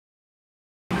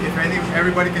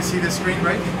everybody can see the screen,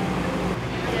 right?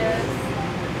 Yes.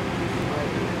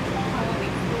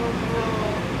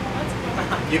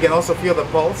 You can also feel the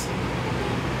pulse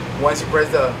once you press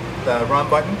the run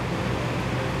button,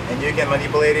 and you can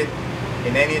manipulate it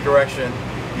in any direction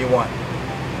you want.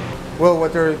 Well,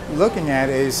 what they're looking at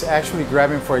is actually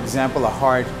grabbing, for example, a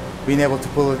heart, being able to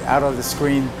pull it out of the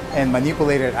screen and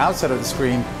manipulate it outside of the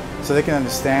screen so they can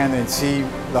understand and see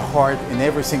the heart in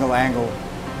every single angle.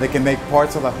 They can make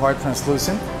parts of the heart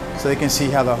translucent so they can see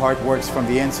how the heart works from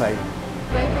the inside.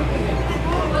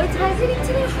 What's happening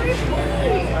to the heartbeat?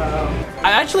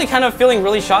 I'm actually kind of feeling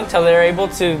really shocked how they're able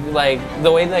to, like,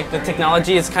 the way like the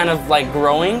technology is kind of like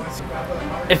growing.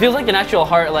 It feels like an actual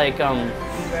heart, like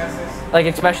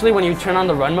especially when you turn on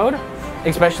the run mode,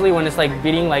 especially when it's like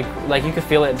beating, like you could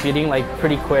feel it beating like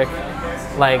pretty quick,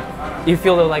 like you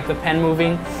feel the pen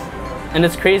moving, and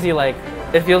it's crazy. Like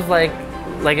it feels like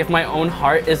if my own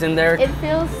heart is in there. It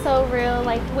feels so real.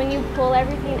 Like when you pull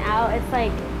everything out, it's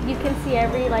like you can see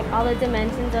all the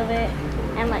dimensions of it,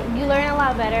 and like you learn a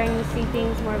lot better and you see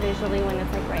things more visually when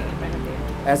it's like right in front of you.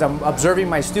 As I'm observing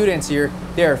my students here,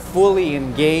 they're fully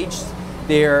engaged.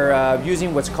 They're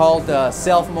using what's called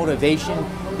self-motivation.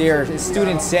 They're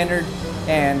student-centered,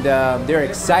 and they're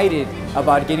excited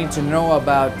about getting to know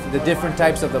about the different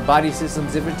types of the body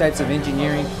systems, different types of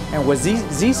engineering. And what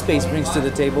zSpace brings to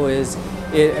the table is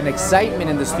an excitement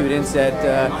in the students that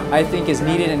I think is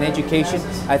needed in education.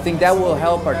 I think that will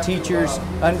help our teachers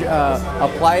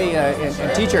apply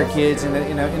and teach our kids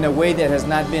in a way that has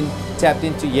not been tapped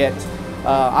into yet.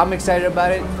 I'm excited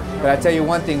about it, but I tell you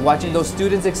one thing, watching those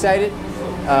students excited,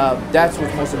 that's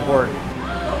what's most important.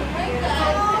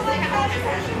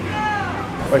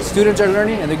 When students are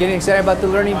learning and they're getting excited about the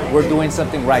learning, we're doing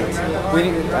something right.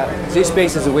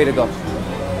 zSpace is the way to go.